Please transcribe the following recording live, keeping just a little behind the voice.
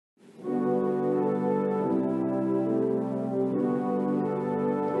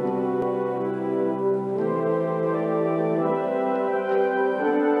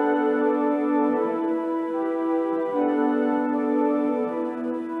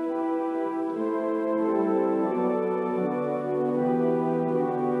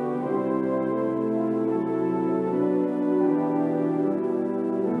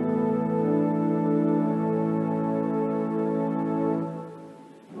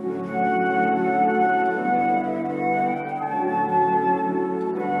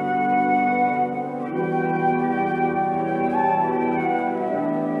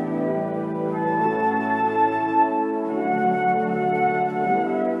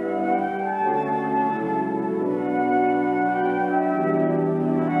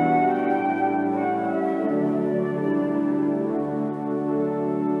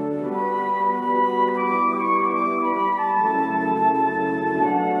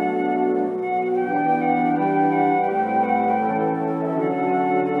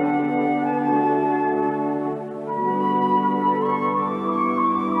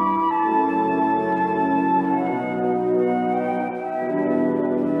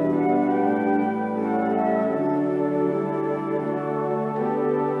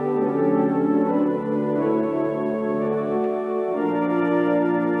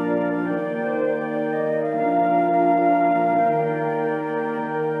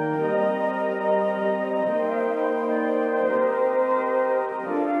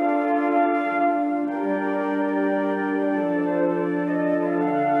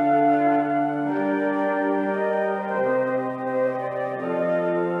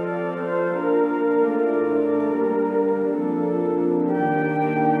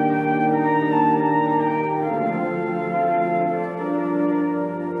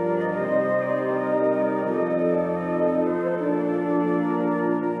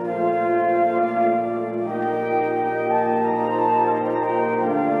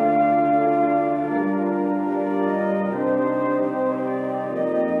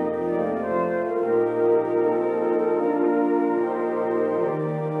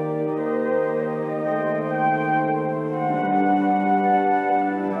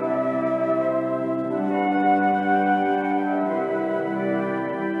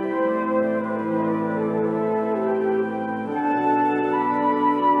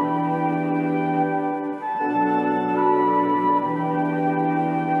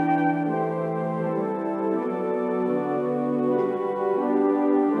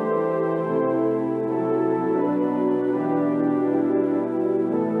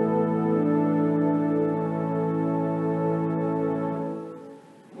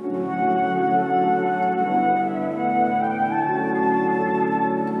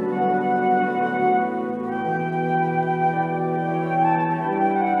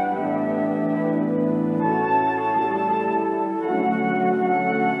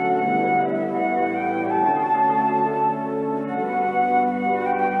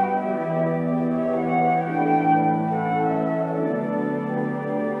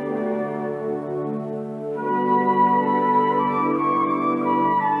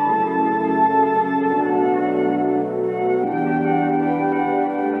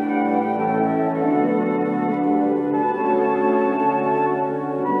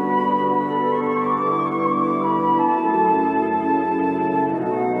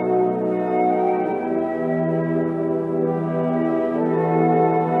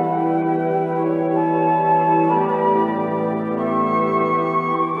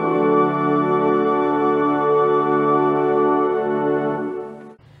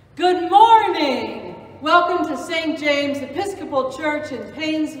James Episcopal Church in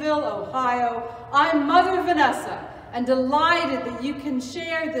Painesville, Ohio. I'm Mother Vanessa, and delighted that you can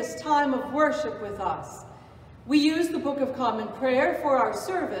share this time of worship with us. We use the Book of Common Prayer for our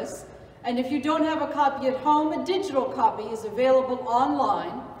service, and if you don't have a copy at home, a digital copy is available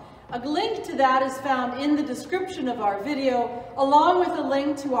online. A link to that is found in the description of our video, along with a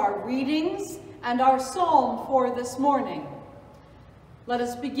link to our readings and our psalm for this morning. Let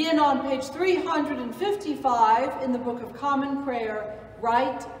us begin on page 355 in the Book of Common Prayer,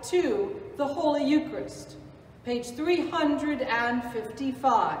 right to the Holy Eucharist. Page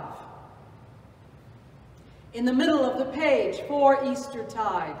 355. In the middle of the page for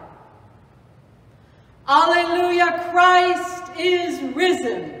Eastertide. Alleluia, Christ is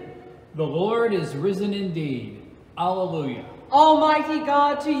risen. The Lord is risen indeed. Alleluia. Almighty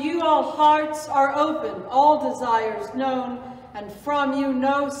God, to you all hearts are open, all desires known, and from you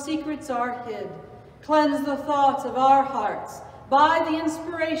no secrets are hid. Cleanse the thoughts of our hearts by the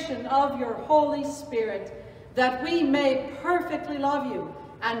inspiration of your Holy Spirit, that we may perfectly love you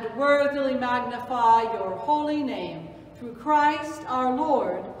and worthily magnify your holy name, through Christ our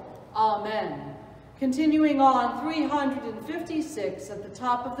Lord. Amen. Continuing on 356 at the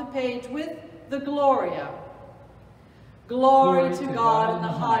top of the page with the Gloria. Glory to God in the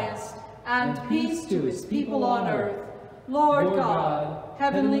highest, and peace to his people on earth. Lord God,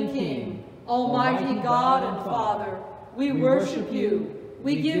 heavenly King, almighty God and Father, we worship you,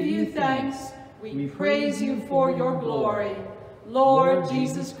 we give you thanks, we praise you for your glory. Lord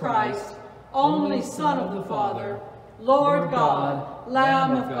Jesus Christ, only Son of the Father, Lord God,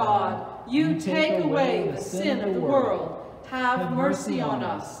 Lamb of God, you take away the sin of the world. Have mercy on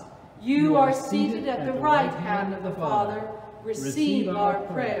us. You are seated at the right hand of the Father. Receive our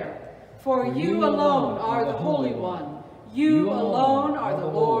prayer. For you alone are the Holy One. You alone are the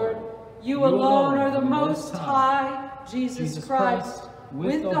Lord. You alone are the Most High, Jesus Christ,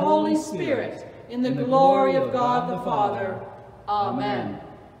 with the Holy Spirit, in the glory of God the Father. Amen.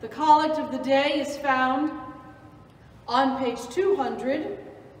 The collect of the day is found on page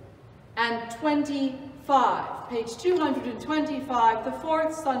 225. Page 225, the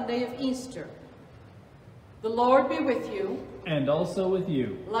fourth Sunday of Easter. The Lord be with you. And also with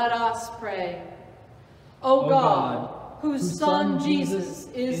you. Let us pray. O God, whose Son Jesus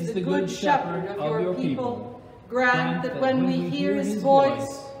is the good shepherd of your people, grant that when we hear his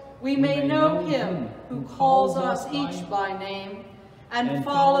voice, we may know him who calls us each by name, and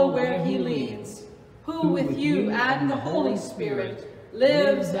follow where he leads, who with you and the Holy Spirit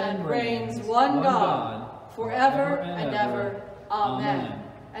lives and reigns one God, forever and ever. Amen.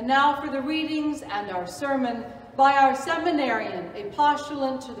 And now for the readings and our sermon by our seminarian, a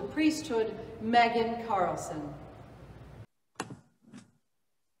postulant to the priesthood, Megan Carlson.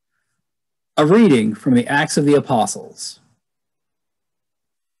 A reading from the Acts of the Apostles.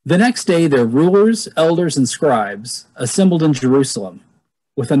 The next day their rulers, elders, and scribes assembled in Jerusalem,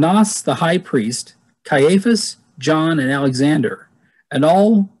 with Annas the high priest, Caiaphas, John, and Alexander, and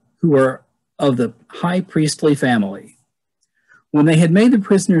all who were of the high priestly family. When they had made the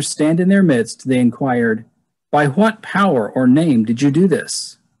prisoners stand in their midst, they inquired, "By what power or name did you do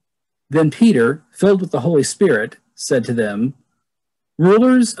this?" Then Peter, filled with the Holy Spirit, said to them,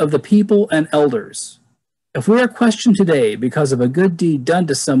 "Rulers of the people and elders, if we are questioned today because of a good deed done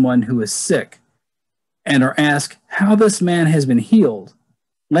to someone who is sick, and are asked how this man has been healed,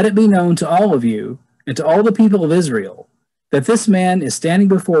 let it be known to all of you and to all the people of Israel that this man is standing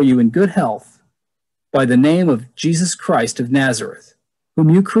before you in good health by the name of Jesus Christ of Nazareth, whom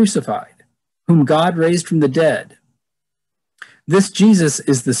you crucified, whom God raised from the dead. This Jesus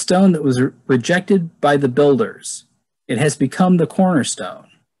is the stone that was rejected by the builders. It has become the cornerstone.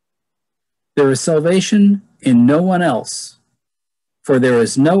 There is salvation in no one else, for there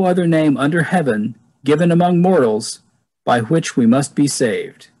is no other name under heaven given among mortals by which we must be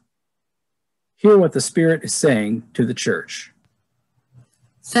saved." Hear what the Spirit is saying to the church.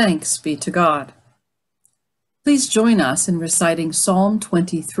 Thanks be to God. Please join us in reciting Psalm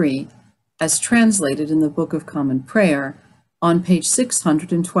 23 as translated in the Book of Common Prayer on page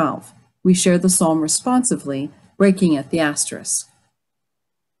 612. We share the psalm responsively, breaking at the asterisk.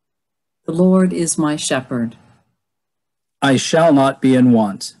 The Lord is my shepherd. I shall not be in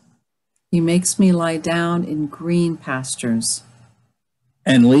want. He makes me lie down in green pastures,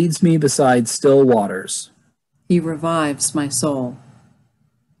 and leads me beside still waters. He revives my soul,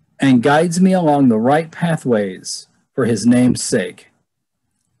 and guides me along the right pathways for his name's sake.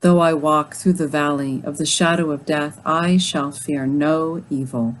 Though I walk through the valley of the shadow of death, I shall fear no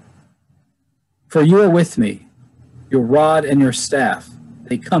evil. For you are with me, your rod and your staff,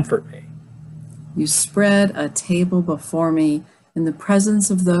 they comfort me. You spread a table before me in the presence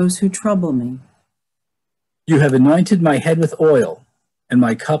of those who trouble me. You have anointed my head with oil, and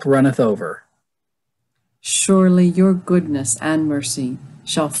my cup runneth over. Surely your goodness and mercy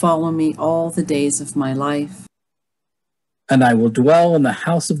shall follow me all the days of my life, And I will dwell in the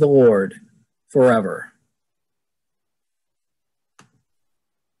house of the Lord forever.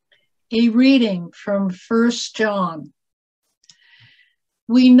 A reading from 1 John.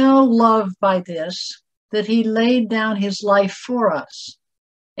 We know love by this, that he laid down his life for us,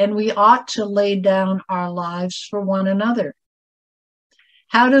 and we ought to lay down our lives for one another.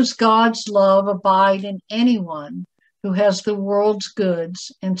 How does God's love abide in anyone who has the world's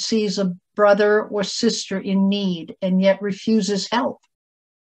goods and sees a brother or sister in need and yet refuses help?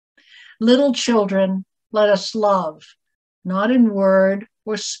 Little children, let us love, not in word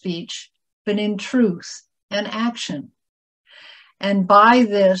or speech, but in truth and action. And by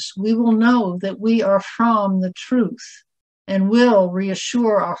this we will know that we are from the truth and will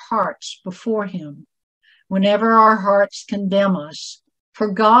reassure our hearts before him whenever our hearts condemn us. For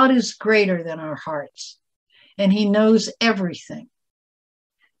God is greater than our hearts, and he knows everything.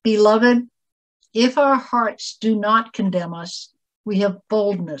 Beloved, if our hearts do not condemn us, we have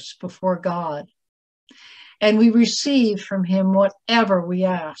boldness before God, and we receive from him whatever we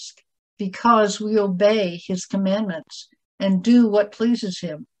ask, because we obey his commandments and do what pleases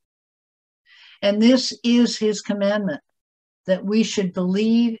him. And this is his commandment, that we should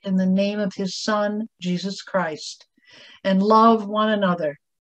believe in the name of his Son, Jesus Christ, and love one another,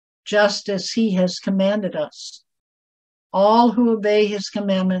 just as he has commanded us. All who obey his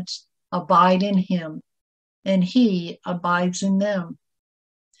commandments abide in him, and he abides in them.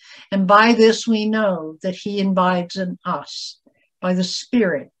 And by this we know that he abides in us, by the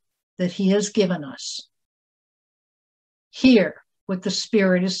Spirit that he has given us. Hear what the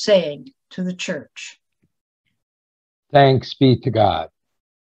Spirit is saying to the church. Thanks be to God.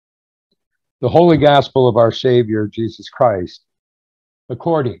 The Holy Gospel of our Savior, Jesus Christ,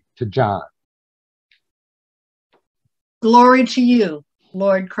 according to John. Glory to you,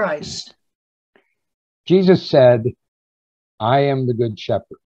 Lord Christ. Jesus said, I am the good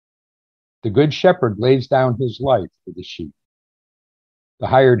shepherd. The good shepherd lays down his life for the sheep. The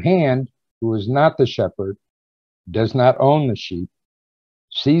hired hand, who is not the shepherd, does not own the sheep,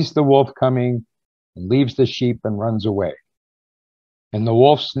 sees the wolf coming and leaves the sheep and runs away. And the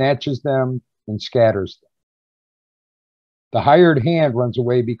wolf snatches them and scatters them. The hired hand runs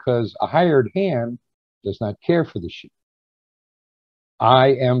away because a hired hand does not care for the sheep. I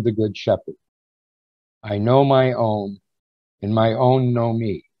am the good shepherd. I know my own, and my own know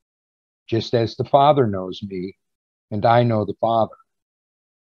me, just as the Father knows me, and I know the Father.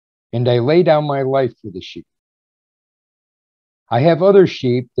 And I lay down my life for the sheep. I have other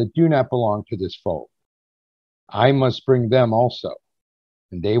sheep that do not belong to this fold. I must bring them also,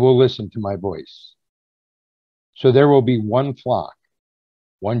 and they will listen to my voice. So there will be one flock,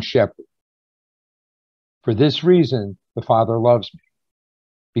 one shepherd. For this reason, the Father loves me,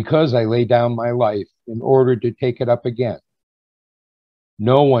 because I lay down my life in order to take it up again.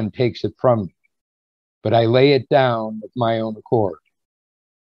 No one takes it from me, but I lay it down of my own accord.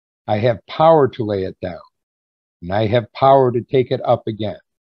 I have power to lay it down, and I have power to take it up again.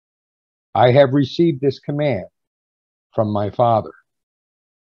 I have received this command from my Father.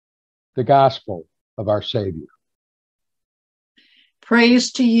 The Gospel of our Savior.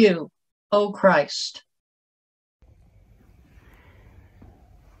 Praise to you, O Christ.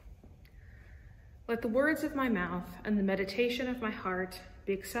 Let the words of my mouth and the meditation of my heart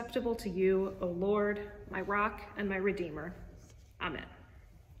be acceptable to you, O Lord, my rock and my redeemer. Amen.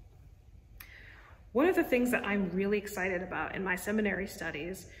 One of the things that I'm really excited about in my seminary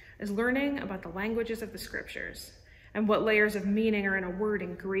studies is learning about the languages of the scriptures and what layers of meaning are in a word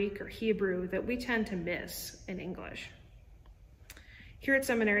in Greek or Hebrew that we tend to miss in English. Here at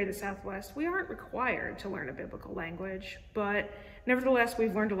Seminary of the Southwest, we aren't required to learn a biblical language, but nevertheless,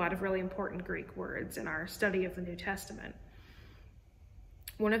 we've learned a lot of really important Greek words in our study of the New Testament.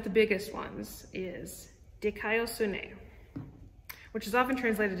 One of the biggest ones is dikaiosune, which is often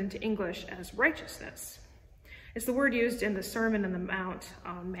translated into English as righteousness. It's the word used in the Sermon on the Mount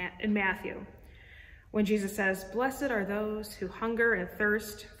in Matthew, when Jesus says, "Blessed are those who hunger and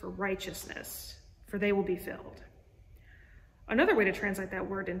thirst for righteousness, for they will be filled." Another way to translate that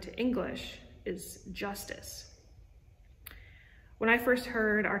word into English is justice. When I first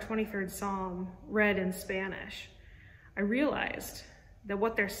heard our 23rd Psalm read in Spanish, I realized that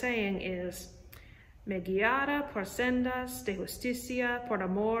what they're saying is, "Me guiará por sendas de justicia por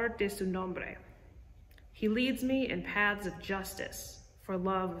amor de su nombre." He leads me in paths of justice for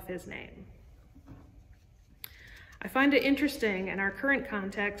love of his name. I find it interesting in our current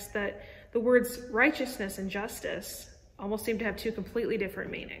context that the words righteousness and justice almost seem to have two completely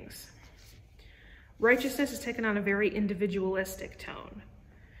different meanings. Righteousness has taken on a very individualistic tone.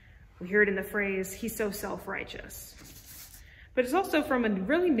 We hear it in the phrase, he's so self-righteous. But it's also from a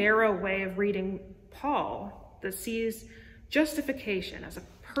really narrow way of reading Paul that sees justification as a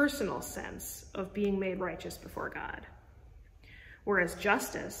personal sense of being made righteous before God. Whereas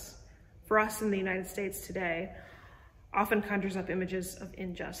justice, for us in the United States today, often conjures up images of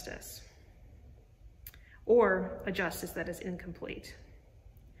injustice, or a justice that is incomplete.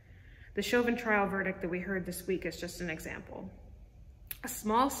 The Chauvin trial verdict that we heard this week is just an example. A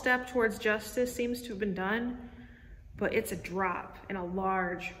small step towards justice seems to have been done, but it's a drop in a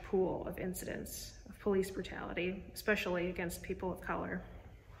large pool of incidents of police brutality, especially against people of color.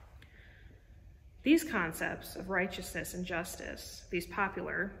 These concepts of righteousness and justice, these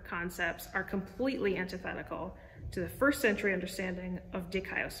popular concepts, are completely antithetical to the first century understanding of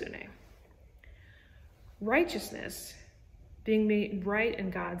dikaiosune. Righteousness, being made right in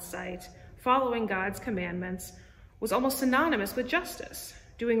God's sight, following God's commandments, was almost synonymous with justice,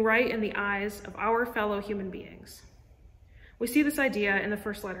 doing right in the eyes of our fellow human beings. We see this idea in the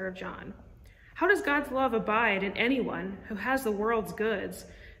first letter of John. How does God's love abide in anyone who has the world's goods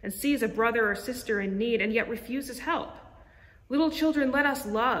and sees a brother or sister in need and yet refuses help? Little children, let us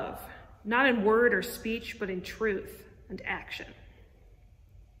love, not in word or speech, but in truth and action.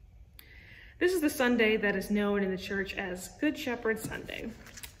 This is the Sunday that is known in the church as Good Shepherd Sunday,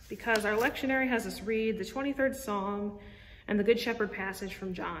 because our lectionary has us read the 23rd Psalm and the Good Shepherd passage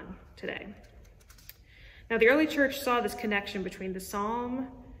from John today. Now, the early church saw this connection between the Psalm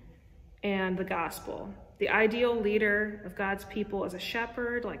and the Gospel, the ideal leader of God's people as a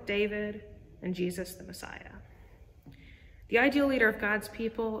shepherd like David and Jesus the Messiah. The ideal leader of God's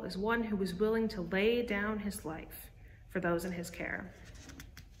people is one who was willing to lay down his life for those in his care.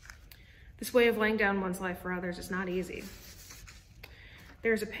 This way of laying down one's life for others is not easy.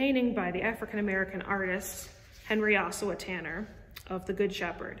 There's a painting by the African-American artist Henry Ossawa Tanner of the Good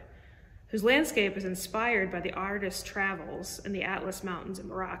Shepherd, whose landscape is inspired by the artist's travels in the Atlas Mountains in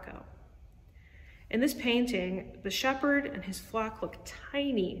Morocco. In this painting, the shepherd and his flock look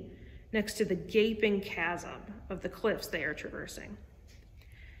tiny next to the gaping chasm of the cliffs they are traversing.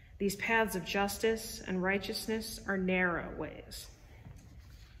 These paths of justice and righteousness are narrow ways.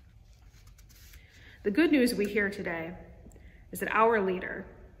 The good news we hear today is that our leader,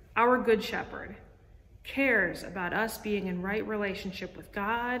 our good shepherd, cares about us being in right relationship with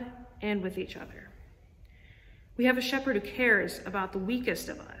God and with each other. We have a shepherd who cares about the weakest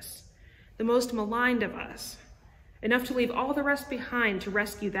of us, the most maligned of us, enough to leave all the rest behind to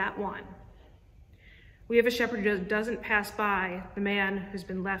rescue that one. We have a shepherd who doesn't pass by the man who's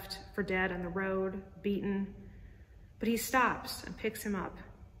been left for dead on the road, beaten, but he stops and picks him up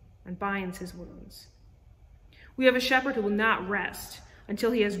and binds his wounds. We have a shepherd who will not rest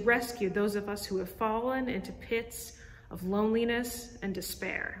until he has rescued those of us who have fallen into pits of loneliness and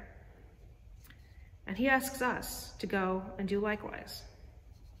despair. And he asks us to go and do likewise.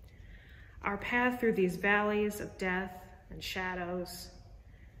 Our path through these valleys of death and shadows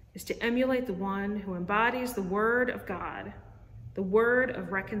is to emulate the one who embodies the word of God, the word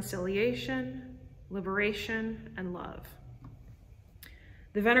of reconciliation, liberation, and love.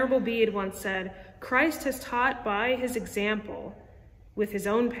 The Venerable Bede once said, "Christ has taught by his example, with his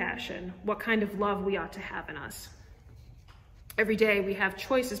own passion, what kind of love we ought to have in us." Every day we have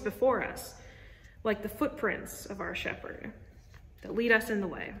choices before us, like the footprints of our shepherd, that lead us in the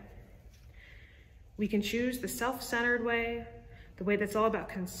way. We can choose the self-centered way, the way that's all about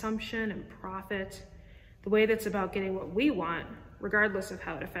consumption and profit, the way that's about getting what we want, regardless of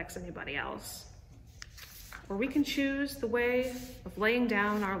how it affects anybody else. Or we can choose the way of laying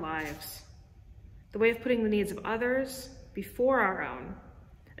down our lives, the way of putting the needs of others before our own,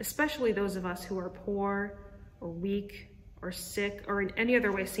 especially those of us who are poor or weak or sick or in any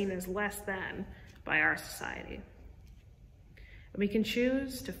other way seen as less than by our society. And we can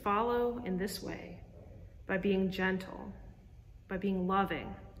choose to follow in this way by being gentle, by being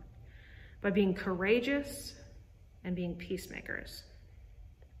loving, by being courageous, and being peacemakers.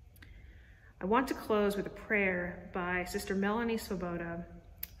 I want to close with a prayer by Sister Melanie Svoboda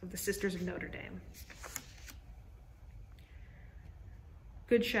of the Sisters of Notre Dame.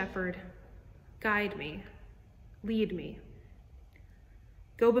 Good Shepherd, guide me, lead me.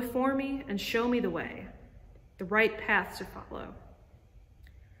 Go before me and show me the way, the right path to follow.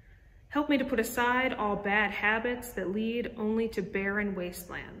 Help me to put aside all bad habits that lead only to barren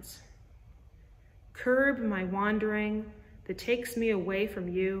wastelands. Curb my wandering that takes me away from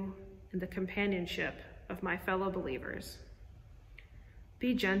you and the companionship of my fellow believers.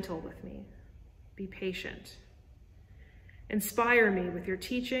 Be gentle with me. Be patient. Inspire me with your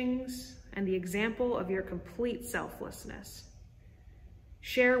teachings and the example of your complete selflessness.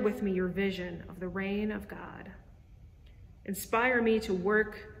 Share with me your vision of the reign of God. Inspire me to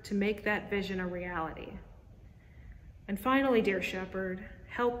work to make that vision a reality. And finally, dear Shepherd,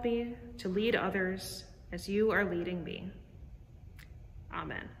 help me to lead others as you are leading me.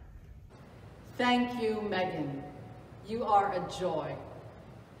 Amen. Thank you, Megan. You are a joy.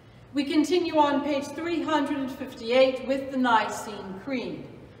 We continue on page 358 with the Nicene Creed.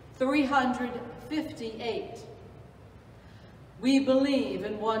 358. We believe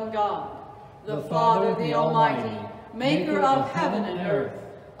in one God, the Father, the Almighty, maker of heaven and earth,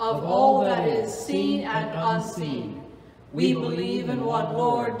 of all that is seen and unseen. We believe in one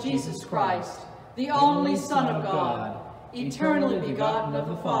Lord Jesus Christ, the only Son of God, eternally begotten of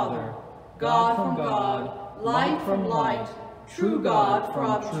the Father, God from God, light from light, true God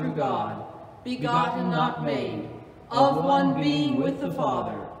from true God, begotten, not made, of one being with the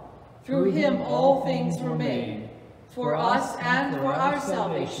Father. Through him all things were made. For us and for our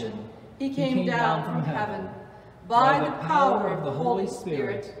salvation, he came down from heaven. By the power of the Holy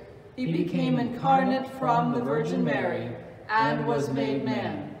Spirit, he became incarnate from the Virgin Mary and was made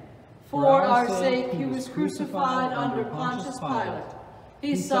man. For our sake he was crucified under Pontius Pilate.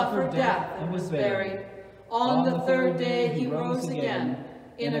 He suffered death and was buried. On the third day he rose again,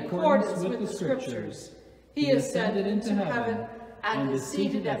 in accordance with the Scriptures. He ascended into heaven and is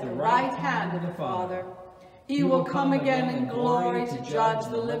seated at the right hand of the Father. He will come again in glory to judge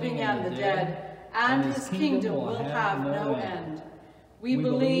the living and the dead, and his kingdom will have no end. We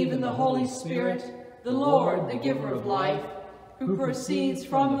believe in the Holy Spirit, the Lord, the giver of life, who proceeds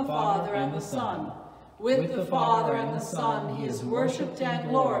from the Father and the Son. With the Father and the Son he is worshipped and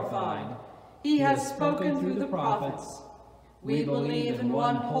glorified. He has spoken through the prophets. We believe in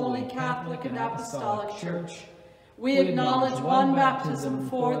one holy Catholic and Apostolic Church. We acknowledge one baptism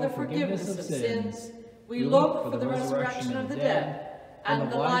for the forgiveness of sins. We look for the resurrection of the dead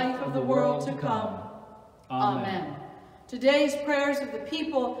and the life of the world to come. Amen. Today's prayers of the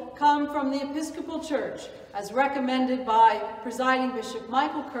people come from the Episcopal Church, as recommended by Presiding Bishop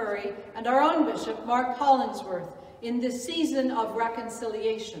Michael Curry and our own Bishop Mark Hollingsworth in this season of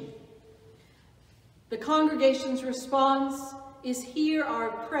reconciliation. The congregation's response is, "Hear our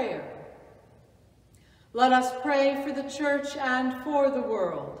prayer." Let us pray for the Church and for the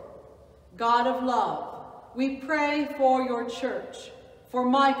world. God of love, we pray for your Church, for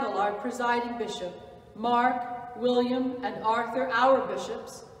Michael, our presiding bishop, Mark, William, and Arthur, our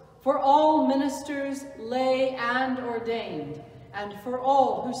bishops, for all ministers, lay and ordained, and for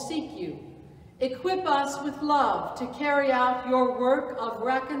all who seek you. Equip us with love to carry out your work of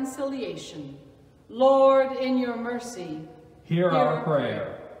reconciliation. Lord, in your mercy, hear our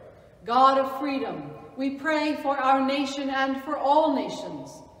prayer. God of freedom, we pray for our nation and for all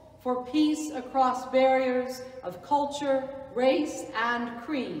nations, for peace across barriers of culture, race, and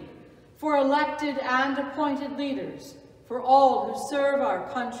creed, for elected and appointed leaders, for all who serve our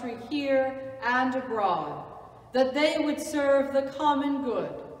country here and abroad, that they would serve the common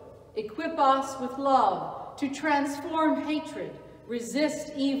good. Equip us with love to transform hatred,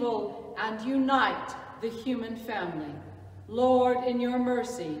 resist evil, and unite the human family. Lord, in your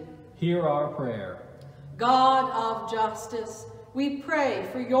mercy, hear our prayer. God of justice, we pray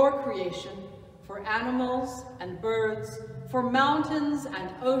for your creation, for animals and birds, for mountains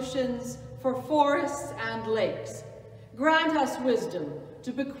and oceans, for forests and lakes. Grant us wisdom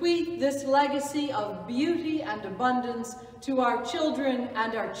to bequeath this legacy of beauty and abundance to our children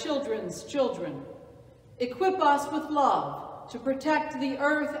and our children's children. Equip us with love to protect the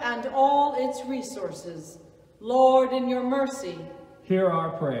earth and all its resources. Lord, in your mercy, hear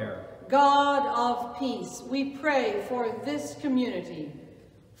our prayer. God of peace, we pray for this community,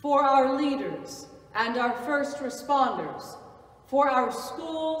 for our leaders and our first responders, for our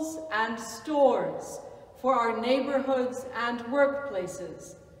schools and stores, for our neighborhoods and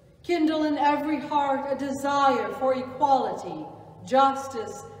workplaces. Kindle in every heart a desire for equality,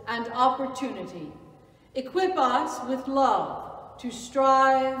 justice, and opportunity. Equip us with love to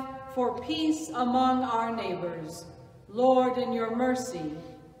strive for peace among our neighbors. Lord, in your mercy,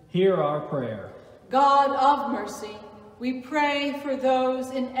 hear our prayer. God of mercy, we pray for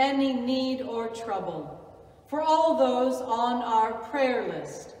those in any need or trouble, for all those on our prayer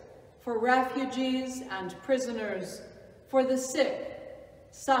list, for refugees and prisoners, for the sick,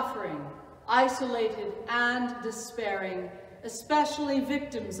 suffering, isolated, and despairing, especially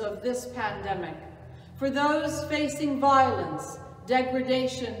victims of this pandemic, for those facing violence,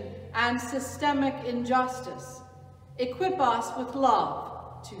 degradation, and systemic injustice. Equip us with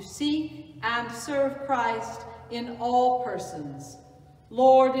love to seek and serve Christ in all persons.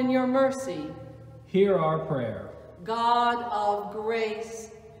 Lord, in your mercy, hear our prayer. God of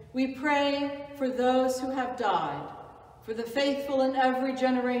grace, we pray for those who have died, for the faithful in every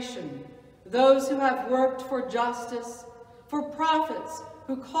generation, those who have worked for justice, for prophets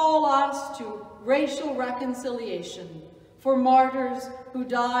who call us to racial reconciliation, for martyrs who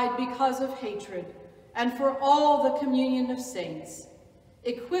died because of hatred, and for all the communion of saints.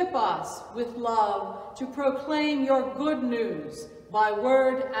 Equip us with love to proclaim your good news by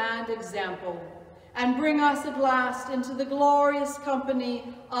word and example, and bring us at last into the glorious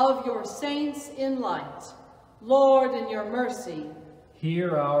company of your saints in light. Lord, in your mercy,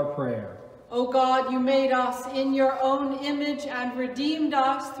 hear our prayer. O God, you made us in your own image and redeemed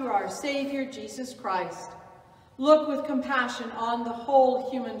us through our Savior, Jesus Christ. Look with compassion on the whole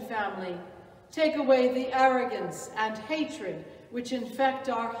human family. Take away the arrogance and hatred which infect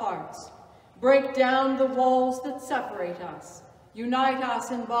our hearts. Break down the walls that separate us. Unite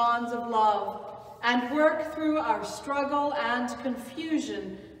us in bonds of love, and work through our struggle and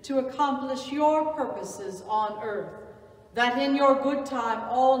confusion to accomplish your purposes on earth, that in your good time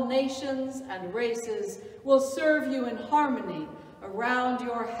all nations and races will serve you in harmony around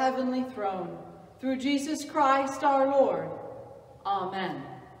your heavenly throne. Through Jesus Christ our Lord. Amen.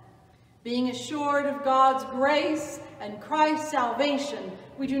 Being assured of God's grace and Christ's salvation,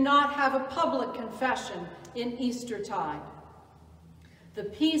 we do not have a public confession in Eastertide. The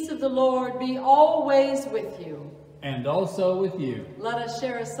peace of the Lord be always with you. And also with you. Let us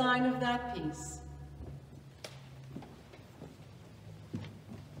share a sign of that peace.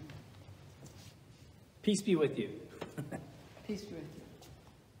 Peace be with you. Peace be with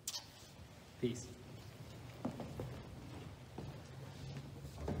you. Peace.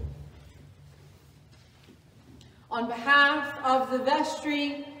 On behalf of the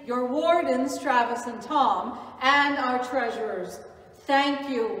vestry, your wardens, Travis and Tom, and our treasurers, thank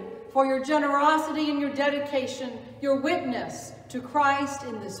you for your generosity and your dedication, your witness to Christ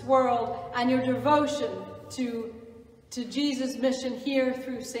in this world, and your devotion to Jesus' mission here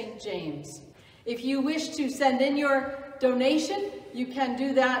through St. James. If you wish to send in your donation, you can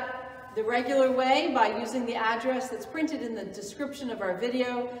do that the regular way by using the address that's printed in the description of our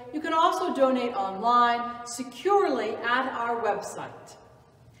video. You can also donate online securely at our website.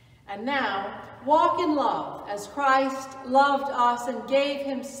 And now, walk in love as Christ loved us and gave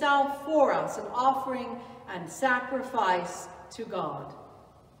himself for us, an offering and sacrifice to God.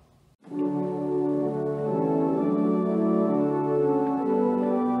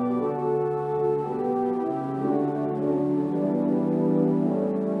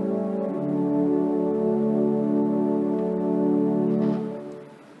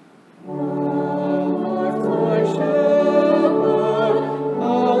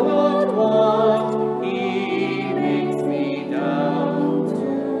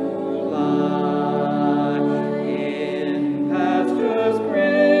 Pastures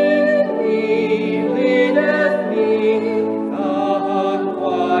green we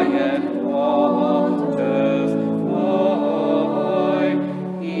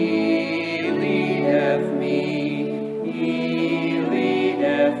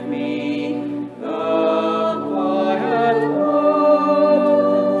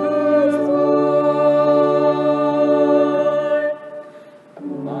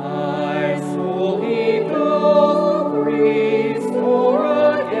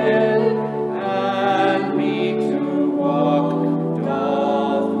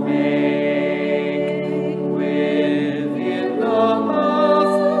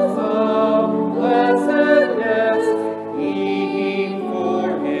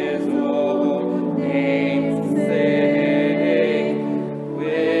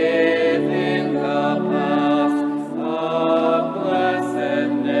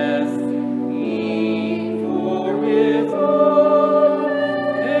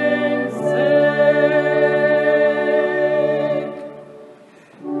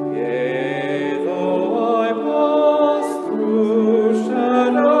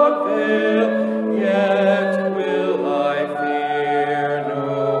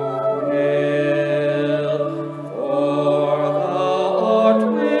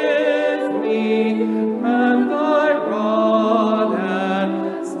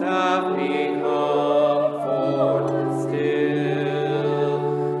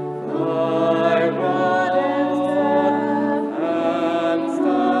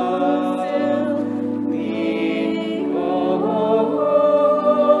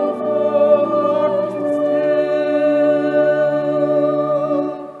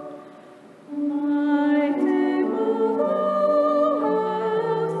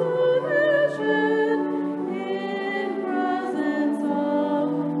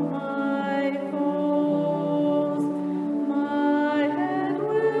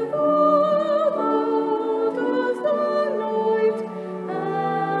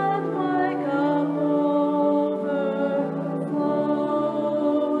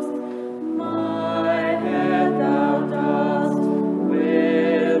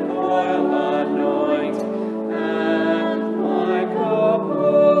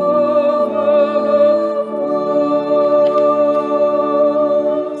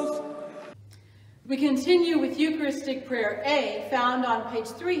Eucharistic Prayer A, found on page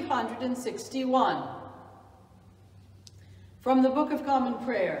 361. From the Book of Common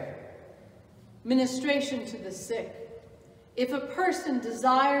Prayer, Ministration to the Sick. If a person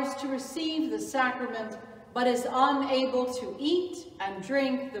desires to receive the sacrament, but is unable to eat and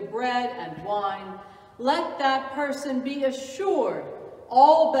drink the bread and wine, let that person be assured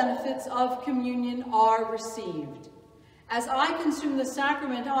all benefits of communion are received. As I consume the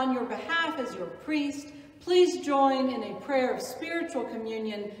sacrament on your behalf as your priest, please join in a prayer of spiritual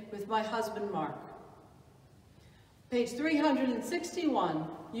communion with my husband, Mark. Page 361,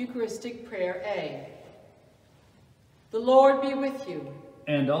 Eucharistic Prayer A. The Lord be with you.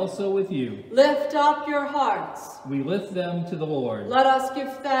 And also with you. Lift up your hearts. We lift them to the Lord. Let us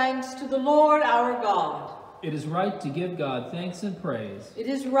give thanks to the Lord our God. It is right to give God thanks and praise. It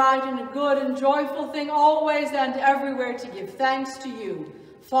is right and a good and joyful thing always and everywhere to give thanks to you,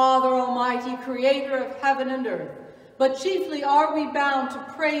 Father Almighty, creator of heaven and earth. But chiefly are we bound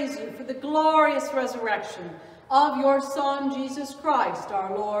to praise you for the glorious resurrection of your Son, Jesus Christ,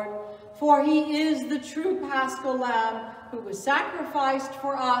 our Lord. For he is the true Paschal Lamb who was sacrificed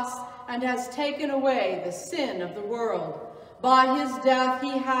for us and has taken away the sin of the world. By his death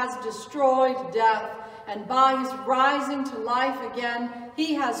he has destroyed death, and by his rising to life again,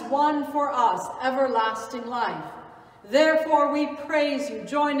 he has won for us everlasting life. Therefore we praise you,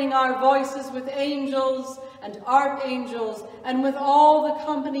 joining our voices with angels and archangels, and with all the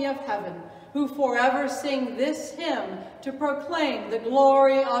company of heaven, who forever sing this hymn to proclaim the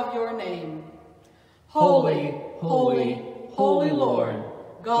glory of your name. Holy, holy, holy Lord,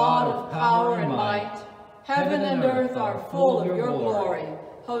 God of power and might, heaven and earth are full of your glory.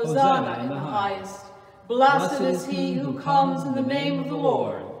 Hosanna in the highest. Blessed is he who comes in the name of the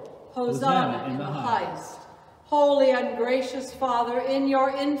Lord. Hosanna in the highest. Holy and gracious Father, in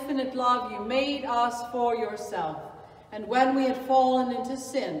your infinite love you made us for yourself. And when we had fallen into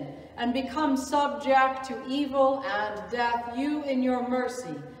sin and become subject to evil and death, you in your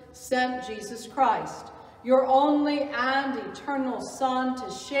mercy sent Jesus Christ, your only and eternal Son,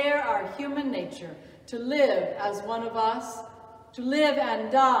 to share our human nature, to live as one of us, to live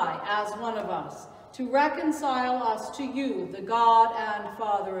and die as one of us, to reconcile us to you, the God and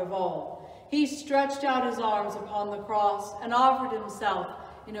Father of all. He stretched out his arms upon the cross and offered himself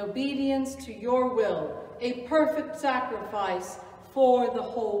in obedience to your will, a perfect sacrifice for the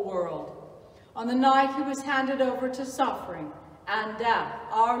whole world. On the night he was handed over to suffering and death,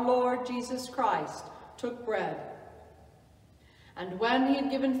 our Lord Jesus Christ took bread. And when he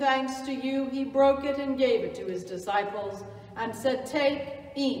had given thanks to you, he broke it and gave it to his disciples and said,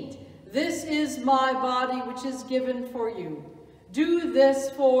 "Take, eat. This is my body which is given for you. Do this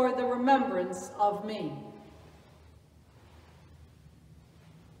for the remembrance of me."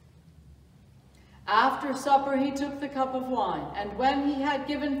 After supper he took the cup of wine, and when he had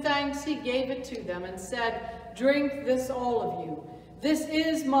given thanks, he gave it to them and said, "Drink this, all of you. This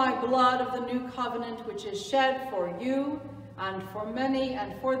is my blood of the new covenant, which is shed for you and for many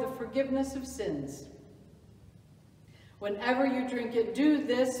and for the forgiveness of sins. Whenever you drink it, do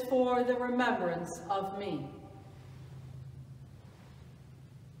this for the remembrance of me."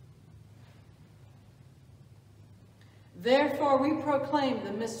 Therefore we proclaim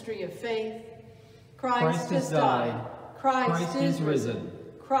the mystery of faith. Christ has died. Christ is risen.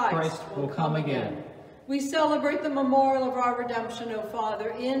 Christ will come again. We celebrate the memorial of our redemption, O Father,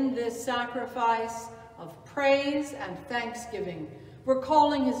 in this sacrifice of praise and thanksgiving.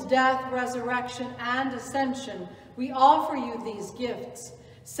 Recalling his death, resurrection, and ascension, we offer you these gifts.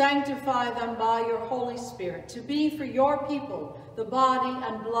 Sanctify them by your Holy Spirit, to be for your people the body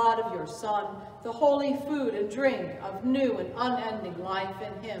and blood of your Son, the holy food and drink of new and unending life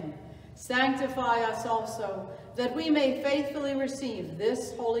in him. Sanctify us also, that we may faithfully receive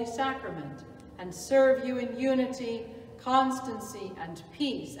this holy sacrament and serve you in unity, constancy, and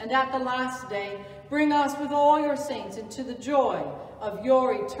peace. And at the last day, bring us with all your saints into the joy of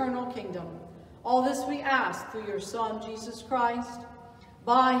your eternal kingdom. All this we ask through your Son, Jesus Christ,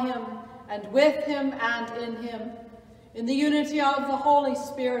 by him, and with him, and in him. In the unity of the Holy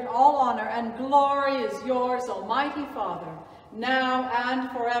Spirit, all honor and glory is yours, Almighty Father, now and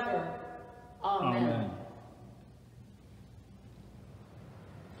forever. Amen. Amen.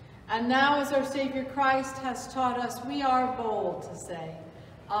 And now, as our Savior Christ has taught us, we are bold to say,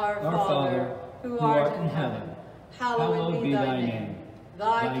 Our Father, who art in heaven, hallowed be thy name.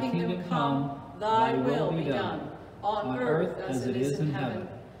 Thy kingdom come, thy will be done, on earth as it is in heaven.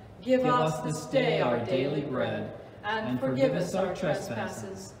 Give us this day our daily bread, and forgive us our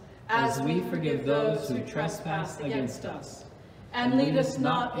trespasses, as we forgive those who trespass against us. And lead us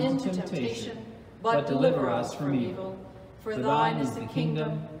not into temptation, but deliver us from evil. For thine is the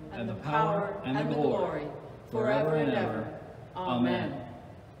kingdom, and the power, and the glory, forever and ever. Amen.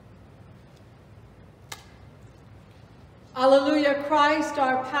 Alleluia, Christ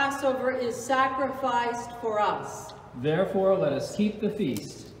our Passover is sacrificed for us. Therefore let us keep the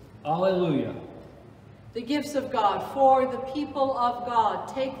feast. Alleluia. The gifts of God for the people of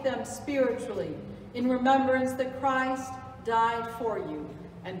God, take them spiritually in remembrance that Christ died for you,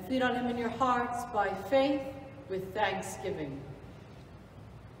 and feed on him in your hearts by faith with thanksgiving.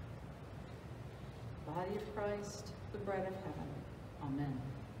 Body of Christ, the bread of heaven. Amen.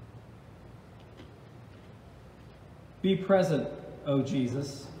 Be present, O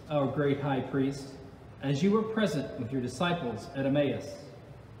Jesus, our great high priest, as you were present with your disciples at Emmaus.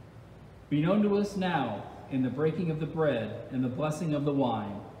 Be known to us now in the breaking of the bread and the blessing of the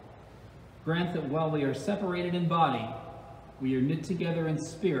wine. Grant that while we are separated in body, we are knit together in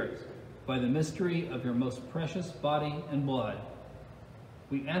spirit by the mystery of your most precious body and blood.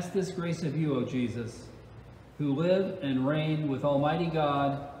 We ask this grace of you, O Jesus, who live and reign with Almighty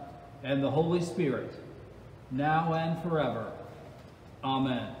God and the Holy Spirit, now and forever.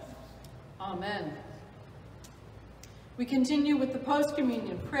 Amen. Amen. We continue with the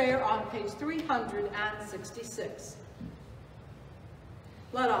post-communion prayer on page 366.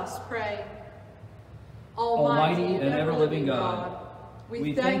 Let us pray. Almighty and ever-living God,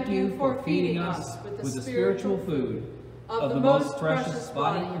 we thank you for feeding us with the spiritual food of the most precious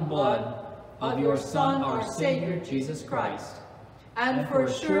body and blood of your Son, our Savior, Jesus Christ, and for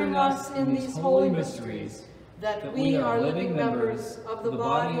assuring us in these holy mysteries that we are living members of the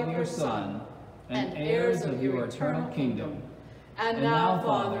body of your Son and heirs of your eternal kingdom. And now,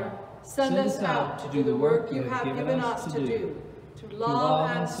 Father, send us out to do the work you have given us to do, to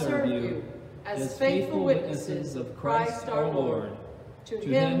love and serve you as faithful witnesses of Christ our Lord. To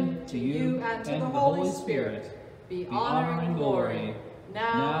him, to you, and to the Holy Spirit be honor and glory,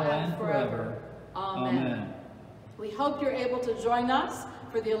 now and forever. Amen. We hope you're able to join us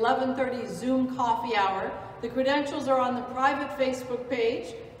for the 11:30 Zoom coffee hour. The credentials are on the private Facebook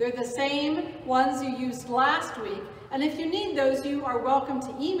page. They're the same ones you used last week. And if you need those, you are welcome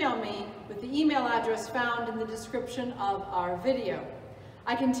to email me with the email address found in the description of our video.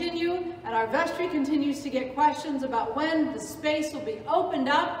 I continue, and our vestry continues to get questions about when the space will be opened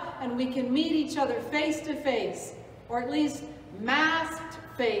up and we can meet each other face to face, or at least masked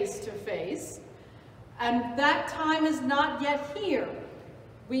face to face. And that time is not yet here.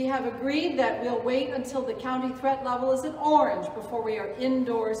 We have agreed that we'll wait until the county threat level is at orange before we are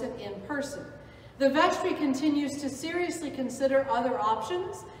indoors and in person. The vestry continues to seriously consider other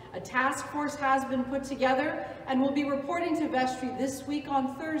options. A task force has been put together and will be reporting to vestry this week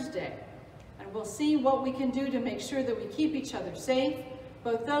on Thursday. And we'll see what we can do to make sure that we keep each other safe,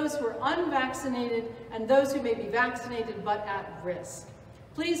 both those who are unvaccinated and those who may be vaccinated but at risk.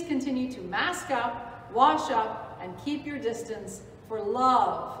 Please continue to mask up, wash up, and keep your distance for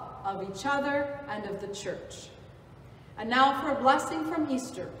love of each other and of the church. And now for a blessing from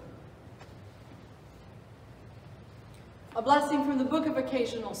Easter. A blessing from the Book of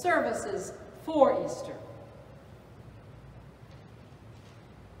Occasional Services for Easter.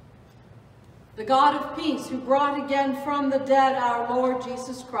 The God of peace, who brought again from the dead our Lord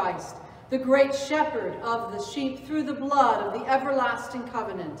Jesus Christ, the great shepherd of the sheep through the blood of the everlasting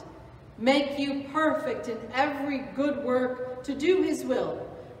covenant, make you perfect in every good work to do his will,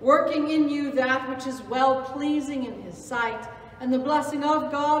 working in you that which is well-pleasing in his sight, and the blessing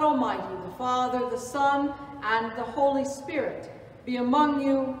of God Almighty, the Father, the Son, and the Holy Spirit be among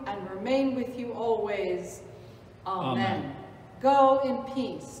you and remain with you always. Amen. Go in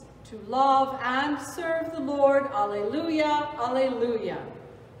peace to love and serve the Lord. Alleluia, alleluia.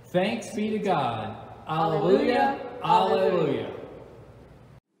 Thanks be to God. Alleluia, alleluia.